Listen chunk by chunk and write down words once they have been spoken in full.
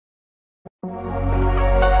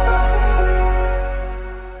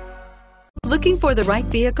Looking for the right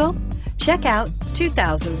vehicle? Check out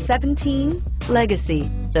 2017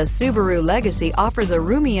 Legacy. The Subaru Legacy offers a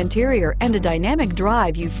roomy interior and a dynamic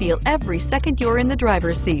drive you feel every second you're in the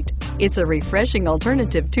driver's seat. It's a refreshing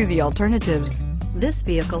alternative to the alternatives. This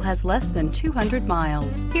vehicle has less than 200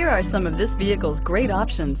 miles. Here are some of this vehicle's great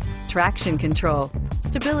options: traction control,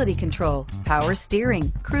 stability control, power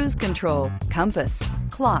steering, cruise control, compass,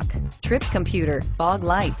 clock, trip computer, fog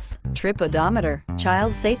lights, trip odometer,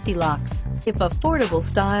 child safety locks. If affordable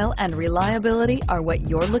style and reliability are what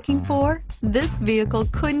you're looking for, this vehicle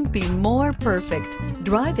couldn't be more perfect.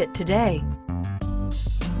 Drive it today.